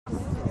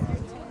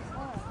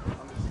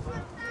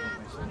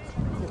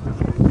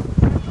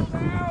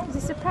Is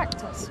this a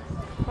practice?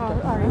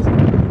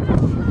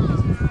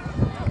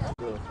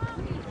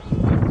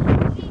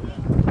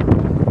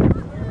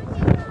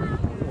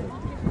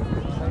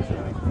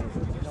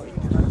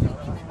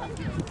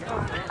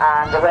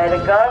 And away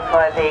they go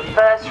for the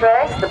first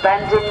race, the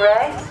bending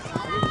race.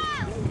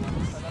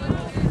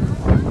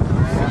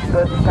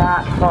 Good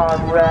start for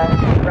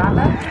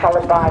Brammer,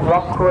 followed by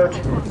Rockwood B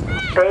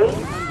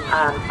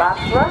and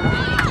Basler.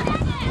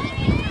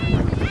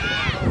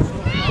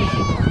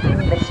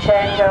 This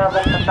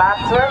changeover for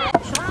Basler.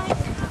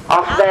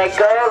 Off they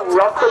go,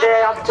 Rockwood A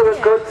off to a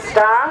good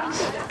start.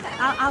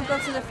 I'll go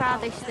to the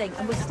farthest thing,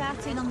 and we're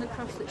starting on the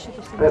cross that should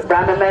be. But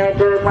Brammer May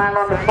doing well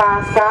on the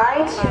far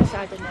side.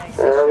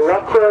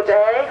 Rockwood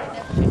A.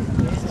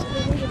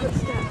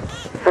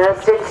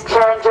 First it's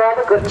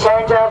changeover, good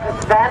changeover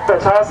for them,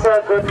 but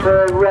also good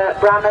for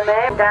Brammer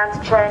May. Down to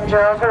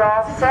changeover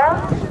also.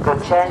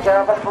 Good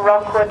changeover for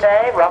Rockwood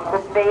A.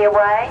 Rockwood B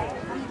away.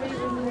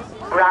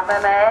 Brammer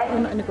May.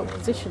 I'm not in a good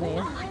position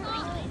here.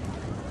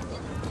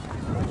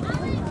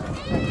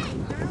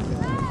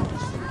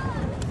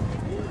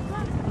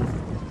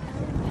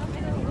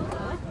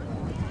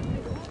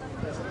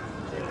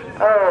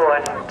 Oh,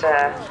 and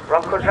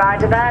Rockwood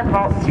rider there,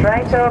 vaults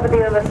straight over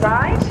the other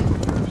side.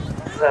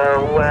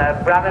 So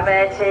Brammer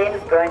May team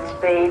is going to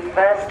be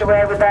first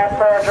away with their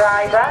third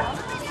rider.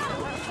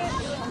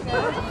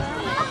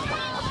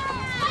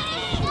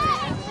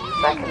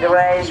 Second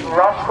away is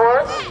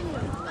Rockwood.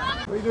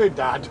 What are you doing,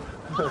 Dad?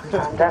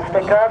 And off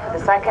they go for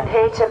the second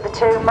heat of the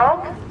two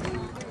mug.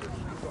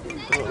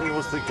 He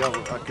must think I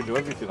can do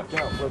everything. I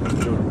can't. What am I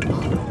doing?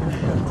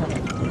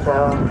 So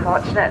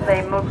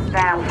unfortunately mugs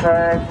down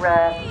for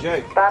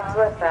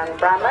Badsworth and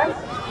Brammer.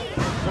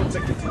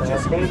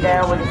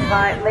 Leadale with a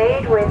slight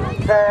lead with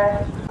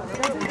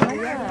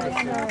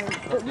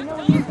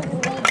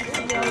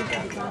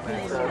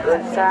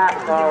good start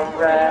for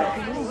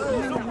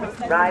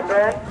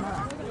Ryburn,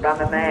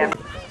 Brammer May.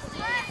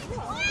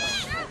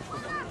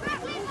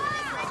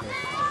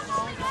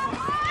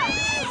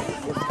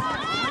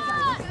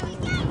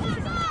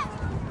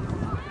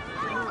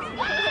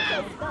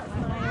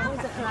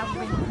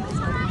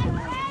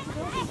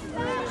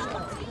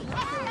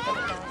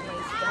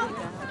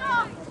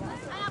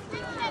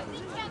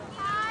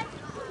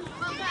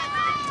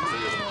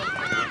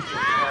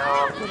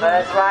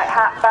 First right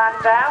hat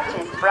band out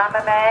is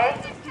Brammer May.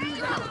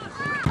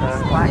 So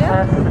quite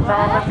close at the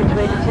moment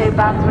between the two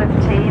Badsworth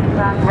teams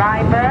and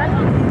Ryburn.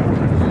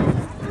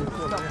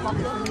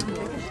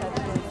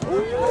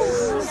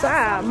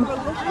 Sam!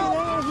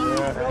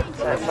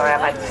 So sorry, I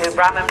meant two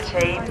Bramham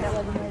teams.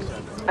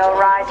 No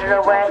rider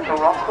away for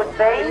Rockwood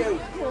B.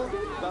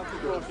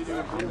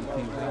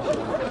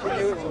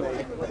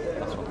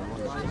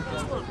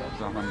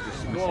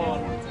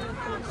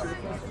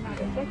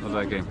 Was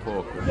that game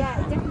poker?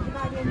 Have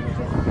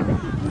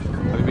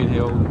you been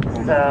here all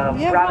So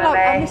Brammer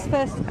May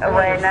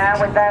away now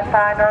with their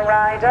final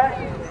rider.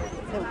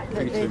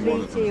 The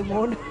B team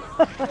won.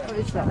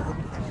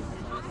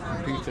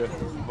 Peter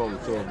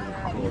vaulted over the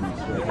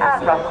performance.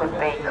 And Rockwood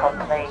B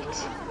complete.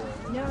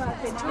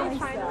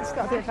 It's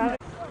got a bit of value.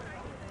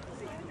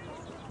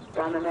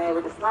 Brammer May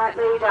with a slight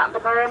lead at the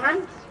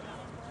moment.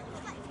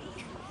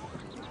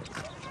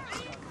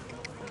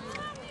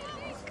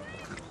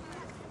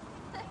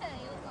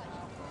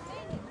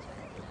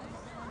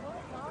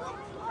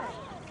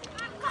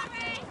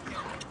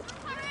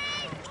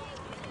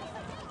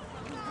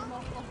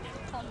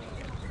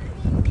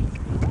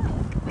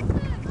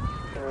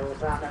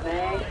 Brammer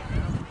May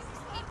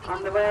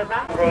on the way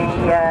back.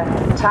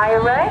 The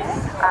tyre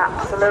race,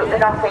 absolutely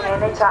nothing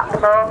in it at the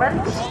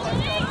moment.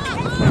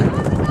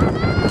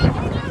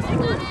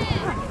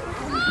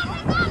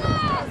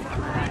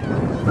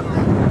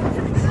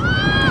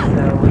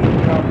 So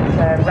we've got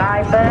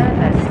Ryburn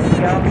and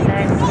Yorkshire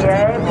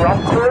NCA,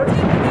 Rockwood.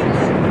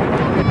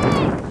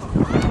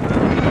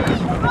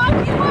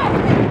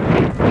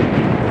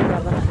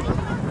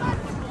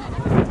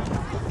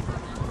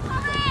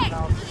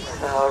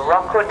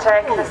 Rockwood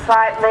taking a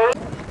slight lead.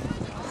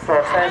 So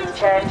first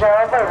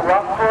changeover,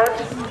 Rockwood,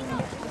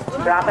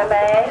 Brammer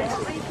May,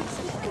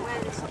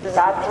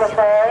 Badsworth A.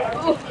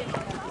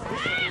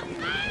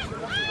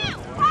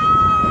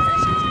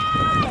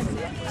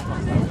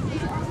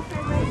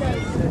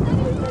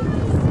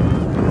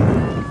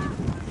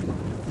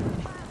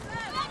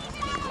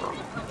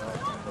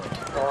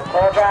 So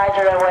third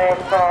rider away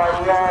for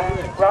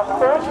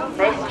Rockwood.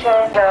 This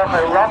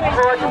changeover,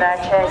 Rockwood, now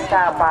chased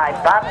out by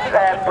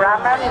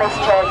Brammer. This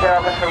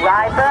changeover for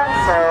Ryburn,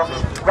 so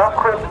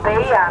Rockwood B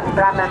and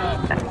Brammer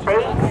B.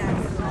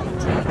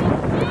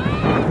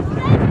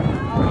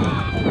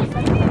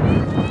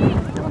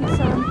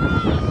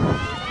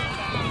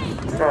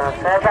 So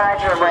third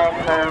rider away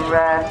for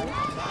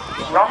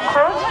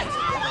Rockwood.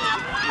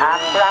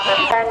 And Brammer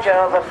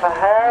changeover for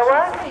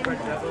Herworth.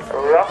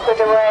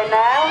 Rockwood away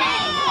now.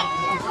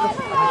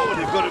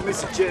 You've got to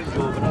miss a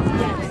changeover.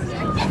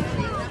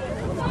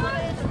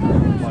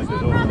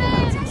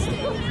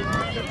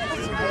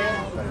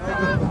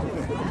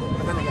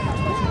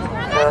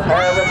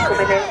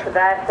 for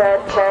their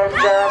third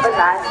changeover,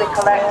 nicely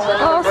collected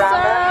for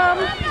Bramham.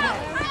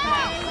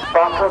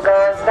 Bottle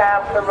goes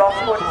down for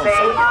Rockwood B.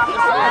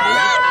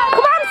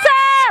 Come on,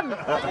 Sam!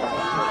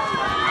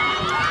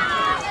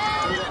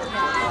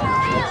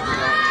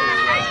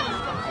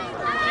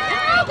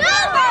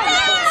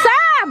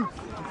 Sam!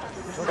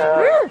 So,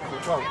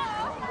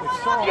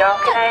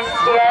 York and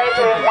SCA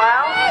doing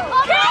well.